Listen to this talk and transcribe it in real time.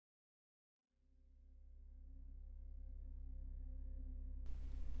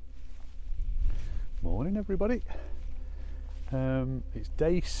Morning everybody. It's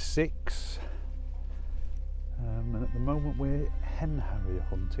day 6 and at the moment we're hen harrier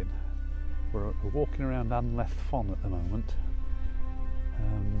hunting. We're walking around Leth Fhonn at the moment,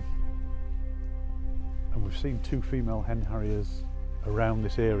 and we've seen 2 female hen harriers around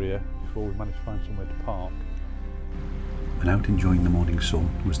this area before we managed to find somewhere to park. And out enjoying the morning sun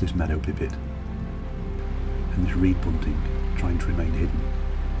was this meadow pipit and this reed bunting trying to remain hidden.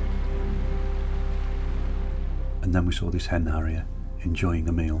 And then we saw this hen harrier enjoying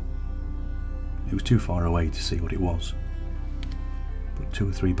a meal. It was too far away to see what it was, but 2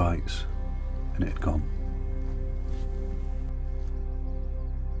 or 3 bites and it had gone.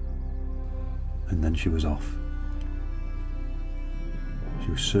 And then she was off.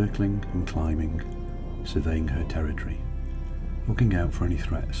 She was circling and climbing, surveying her territory, looking out for any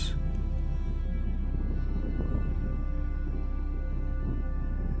threats.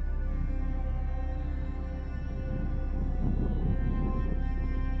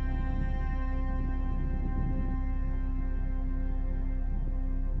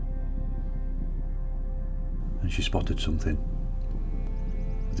 And she spotted something.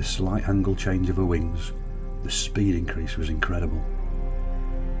 With the slight angle change of her wings, the speed increase was incredible.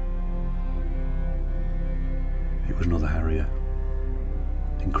 It was another harrier,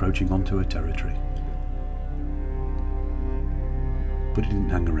 encroaching onto her territory. But it didn't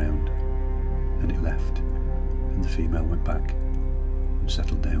hang around, and it left, and the female went back and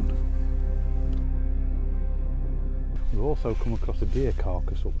settled down. We've also come across a deer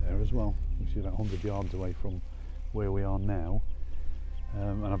carcass up there as well, which is about 100 yards away from where we are now.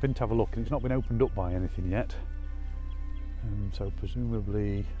 And I've been to have a look, and it's not been opened up by anything yet. So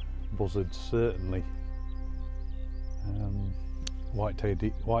presumably buzzards, certainly.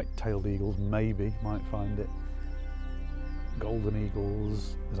 White-tailed eagles maybe might find it. Golden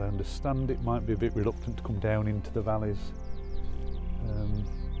eagles, as I understand it, might be a bit reluctant to come down into the valleys.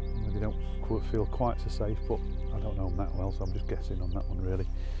 They don't feel quite so safe, but I don't know them that well, so I'm just guessing on that one really.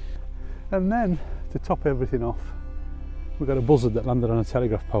 And then, to top everything off, we've got a buzzard that landed on a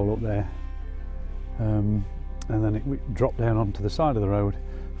telegraph pole up there, and then it dropped down onto the side of the road,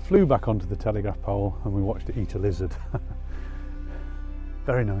 flew back onto the telegraph pole, and we watched it eat a lizard.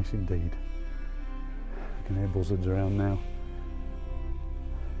 Very nice indeed. I can hear buzzards around now.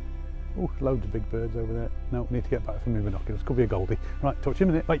 Oh, loads of big birds over there. No, need to get back from my binoculars. Could be a goldie. Right, talk to you in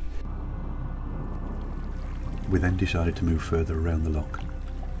a minute. Bye. We then decided to move further around the loch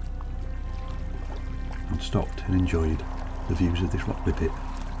and stopped and enjoyed the views of this rock pit.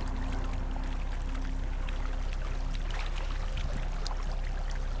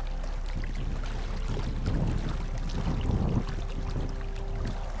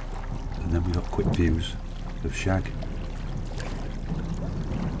 And then we got quick views of shag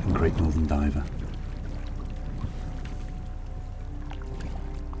and great northern diver.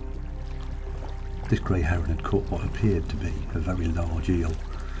 This grey heron had caught what appeared to be a very large eel,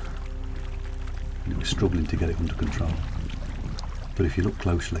 and it was struggling to get it under control. But if you look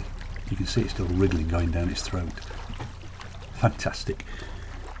closely, you can see it still wriggling going down its throat. Fantastic.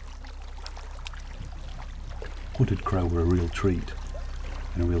 Hooded crow were a real treat,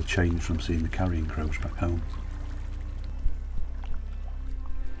 and a real change from seeing the carrion crows back home.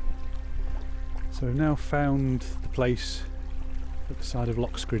 So we've now found the place at the side of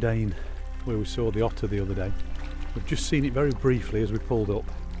Loch Scridain where we saw the otter the other day. We've just seen it very briefly as we pulled up.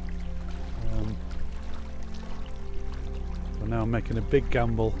 So now I'm making a big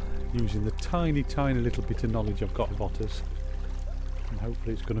gamble using the tiny little bit of knowledge I've got of otters, and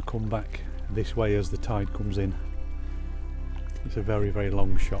hopefully it's going to come back this way as the tide comes in. It's a very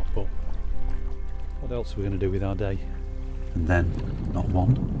long shot, but what else are we going to do with our day? And then, not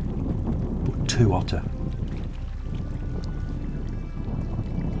 1, but 2 otter.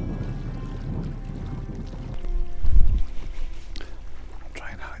 I'll try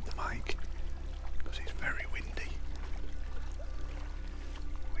and hide the mic because it's very windy.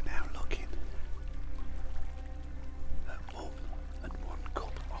 We're now looking at Mull and 1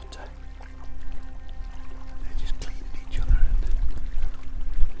 cub otter. They're just cleaning each other, and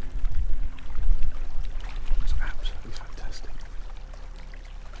it's absolutely fantastic.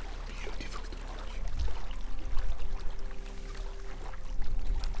 Beautiful to watch.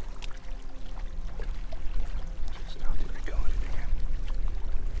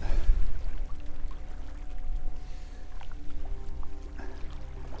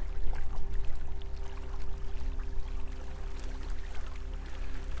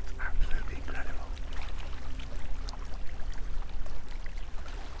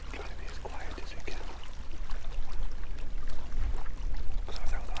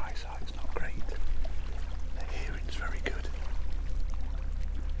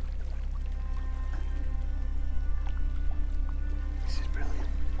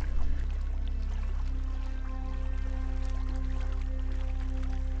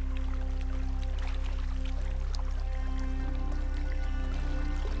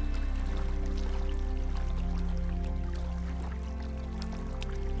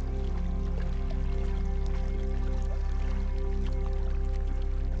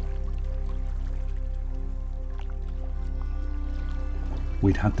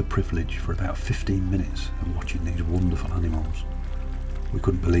 We'd had the privilege for about 15 minutes of watching these wonderful animals. We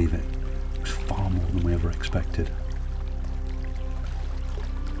couldn't believe it. It was far more than we ever expected.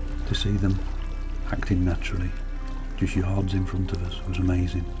 To see them acting naturally, just yards in front of us, was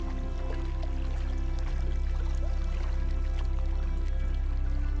amazing.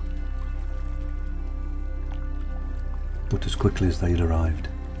 But as quickly as they'd arrived,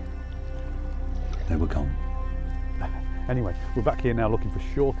 they were gone. Anyway, we're back here now looking for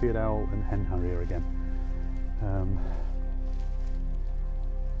short-eared owl and hen harrier again.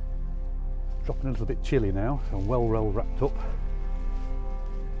 Dropping a little bit chilly now, so well wrapped up.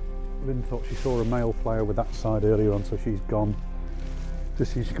 Lynn thought she saw a male fly over that side earlier on, so she's gone to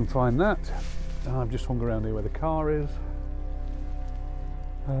see if she can find that. I've just hung around here where the car is.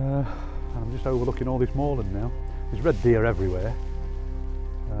 I'm just overlooking all this moorland now. There's red deer everywhere.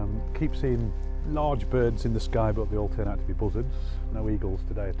 Keep seeing large birds in the sky, but they all turn out to be buzzards. No eagles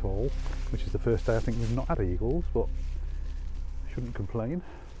today at all, which is the first day I think we've not had eagles, but shouldn't complain.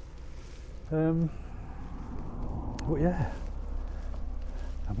 But yeah,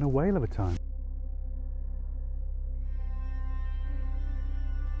 having a whale of a time.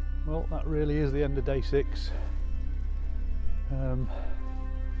 Well, that really is the end of day 6.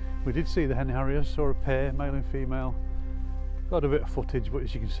 We did see the hen harriers, saw a pair, male and female. Got a bit of footage, but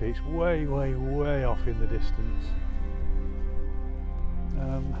as you can see, it's way off in the distance.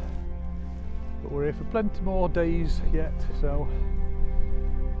 But we're here for plenty more days yet, so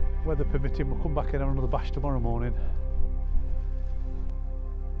weather permitting, we'll come back in on another bash tomorrow morning.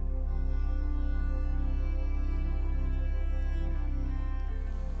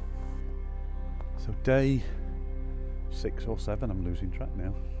 So day 6 or 7, I'm losing track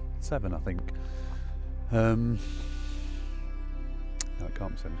now. 7, I think. No, it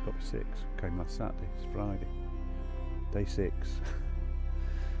can't be 7, it's got to be 6. Came last Saturday, it's Friday. Day 6.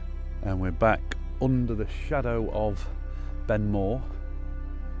 And we're back under the shadow of Ben Moor.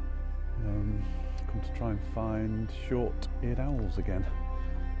 Come to try and find short-eared owls again.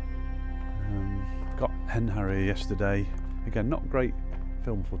 Got hen harrier yesterday. Again, not great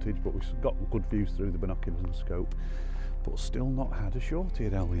film footage, but we've got good views through the binoculars and scope. But still not had a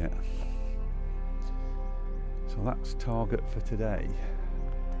short-eared owl yet. So that's target for today.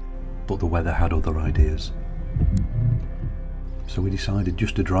 But the weather had other ideas. So we decided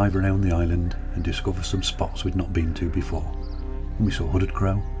just to drive around the island and discover some spots we'd not been to before. And we saw hooded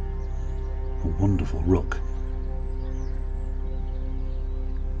crow, a wonderful rook,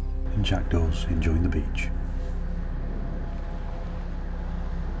 and jackdaws enjoying the beach.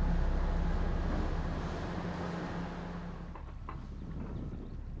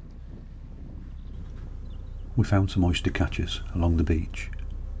 We found some oyster catchers along the beach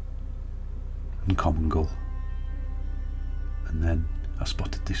and common gull, and then I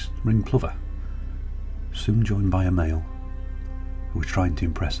spotted this ring plover, soon joined by a male who was trying to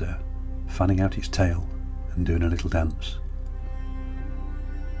impress her, fanning out its tail and doing a little dance.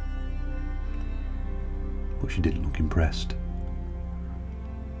 But she didn't look impressed,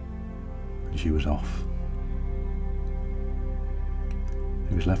 and she was off.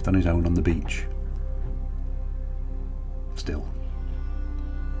 He was left on his own on the beach. Still,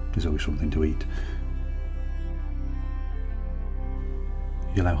 there's always something to eat.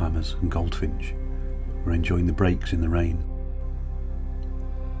 Yellowhammers and goldfinch were enjoying the breaks in the rain,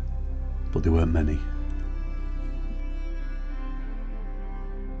 but there weren't many.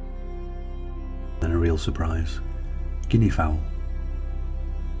 Then a real surprise, guinea fowl,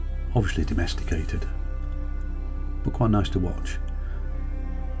 obviously domesticated, but quite nice to watch.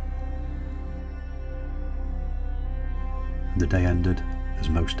 The day ended, as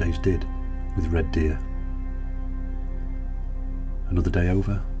most days did, with red deer. Another day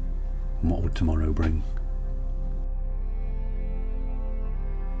over, and what would tomorrow bring?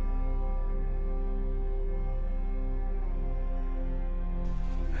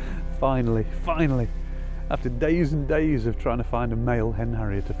 Finally, after days and days of trying to find a male hen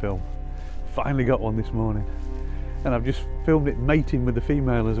harrier to film, finally got one this morning. And I've just filmed it mating with the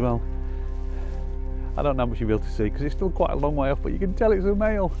female as well. I don't know how much you'll be able to see because it's still quite a long way off, but you can tell it's a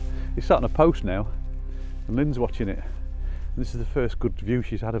male. It's sat on a post now, and Lynn's watching it. And this is the first good view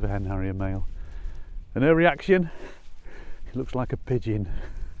she's had of a hen harrier male. And her reaction, it looks like a pigeon.